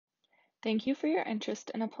Thank you for your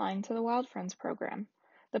interest in applying to the Wild Friends program.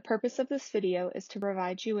 The purpose of this video is to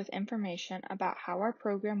provide you with information about how our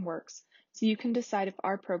program works so you can decide if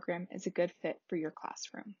our program is a good fit for your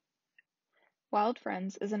classroom. Wild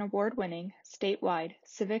Friends is an award-winning, statewide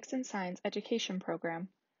civics and science education program.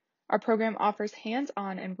 Our program offers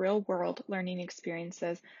hands-on and real-world learning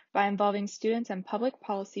experiences by involving students in public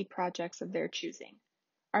policy projects of their choosing.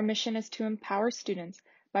 Our mission is to empower students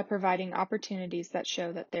by providing opportunities that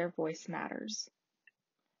show that their voice matters.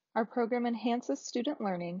 Our program enhances student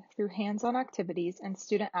learning through hands-on activities and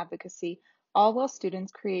student advocacy, all while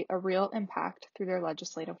students create a real impact through their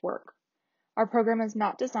legislative work. Our program is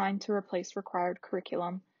not designed to replace required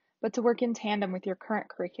curriculum, but to work in tandem with your current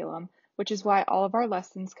curriculum, which is why all of our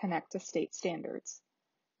lessons connect to state standards.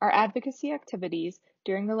 Our advocacy activities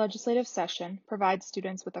during the legislative session provide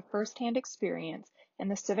students with a first-hand experience in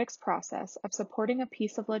the civics process of supporting a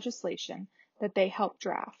piece of legislation that they help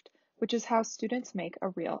draft, which is how students make a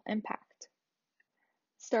real impact.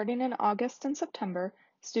 Starting in August and September,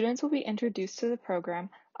 students will be introduced to the program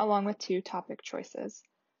along with 2 topic choices.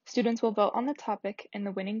 Students will vote on the topic, and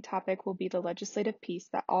the winning topic will be the legislative piece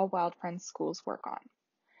that all Wild Friends schools work on.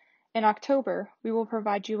 In October, we will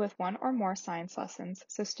provide you with 1 or more science lessons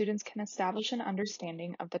so students can establish an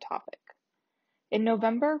understanding of the topic. In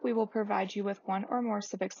November, we will provide you with 1 or more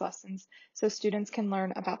civics lessons so students can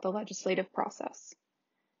learn about the legislative process.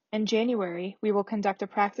 In January, we will conduct a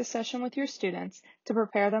practice session with your students to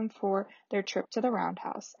prepare them for their trip to the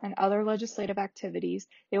Roundhouse and other legislative activities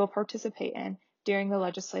they will participate in during the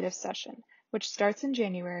legislative session, which starts in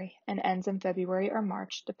January and ends in February or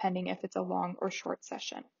March, depending if it's a long or short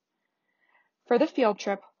session. For the field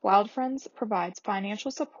trip, Wild Friends provides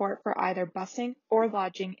financial support for either busing or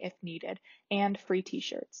lodging if needed, and free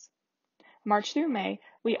t-shirts. March through May,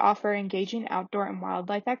 we offer engaging outdoor and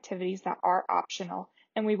wildlife activities that are optional,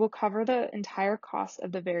 and we will cover the entire cost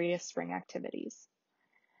of the various spring activities.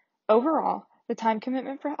 Overall, the time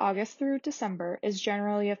commitment for August through December is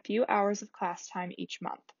generally a few hours of class time each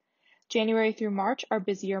month. January through March are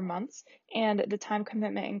busier months, and the time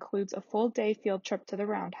commitment includes a full day field trip to the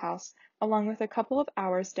Roundhouse, along with a couple of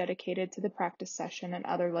hours dedicated to the practice session and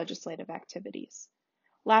other legislative activities.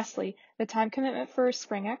 Lastly, the time commitment for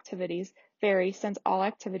spring activities varies since all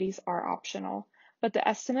activities are optional, but the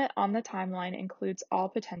estimate on the timeline includes all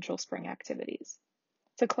potential spring activities.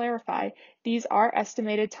 To clarify, these are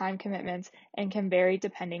estimated time commitments and can vary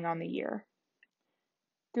depending on the year.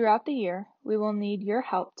 Throughout the year, we will need your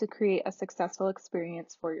help to create a successful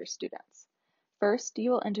experience for your students. First,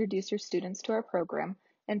 you will introduce your students to our program,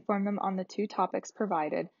 inform them on the 2 topics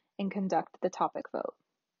provided, and conduct the topic vote.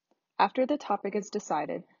 After the topic is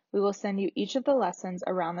decided, we will send you each of the lessons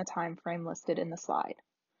around the time frame listed in the slide.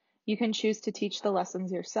 You can choose to teach the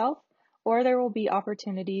lessons yourself, or there will be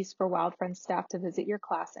opportunities for Wild Friends staff to visit your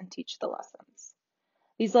class and teach the lessons.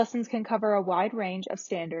 These lessons can cover a wide range of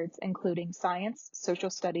standards, including science,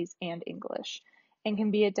 social studies, and English, and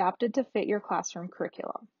can be adapted to fit your classroom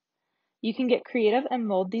curriculum. You can get creative and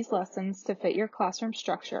mold these lessons to fit your classroom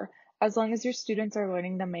structure as long as your students are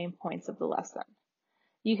learning the main points of the lesson.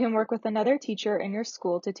 You can work with another teacher in your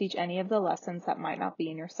school to teach any of the lessons that might not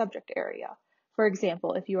be in your subject area. For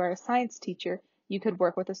example, if you are a science teacher, you could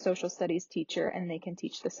work with a social studies teacher and they can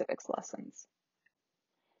teach the civics lessons.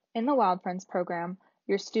 In the Wild Friends program,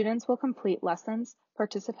 your students will complete lessons,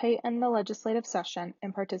 participate in the legislative session,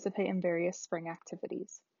 and participate in various spring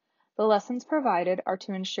activities. The lessons provided are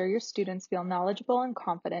to ensure your students feel knowledgeable and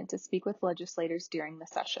confident to speak with legislators during the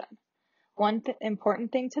session. One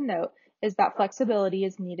important thing to note is that flexibility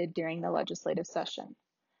is needed during the legislative session.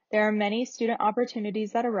 There are many student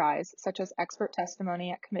opportunities that arise, such as expert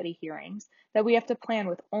testimony at committee hearings, that we have to plan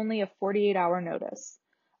with only a 48-hour notice.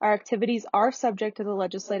 Our activities are subject to the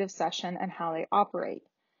legislative session and how they operate.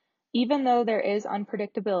 Even though there is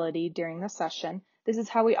unpredictability during the session, this is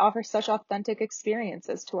how we offer such authentic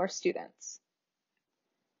experiences to our students.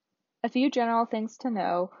 A few general things to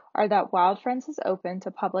know are that Wild Friends is open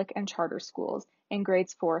to public and charter schools in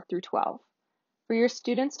grades 4 through 12. For your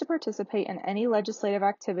students to participate in any legislative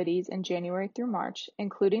activities in January through March,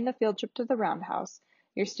 including the field trip to the Roundhouse,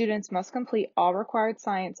 your students must complete all required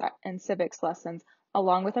science and civics lessons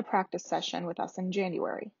along with a practice session with us in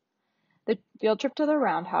January. The field trip to the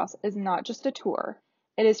Roundhouse is not just a tour.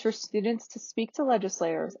 It is for students to speak to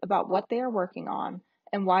legislators about what they are working on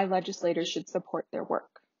and why legislators should support their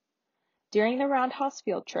work. During the Roundhouse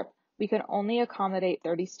field trip, we can only accommodate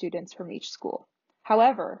 30 students from each school.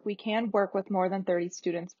 However, we can work with more than 30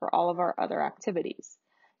 students for all of our other activities.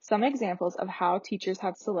 Some examples of how teachers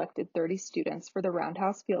have selected 30 students for the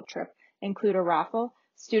Roundhouse field trip include a raffle,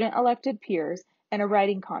 student-elected peers, and a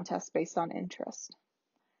writing contest based on interest.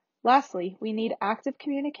 Lastly, we need active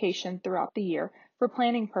communication throughout the year for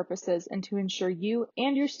planning purposes and to ensure you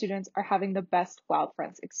and your students are having the best Wild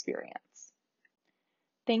Friends experience.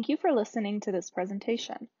 Thank you for listening to this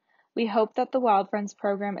presentation. We hope that the Wild Friends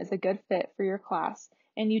program is a good fit for your class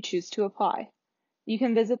and you choose to apply. You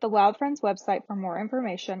can visit the Wild Friends website for more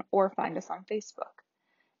information or find us on Facebook.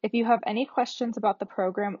 If you have any questions about the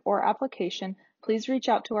program or application, please reach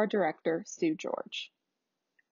out to our director, Sue George.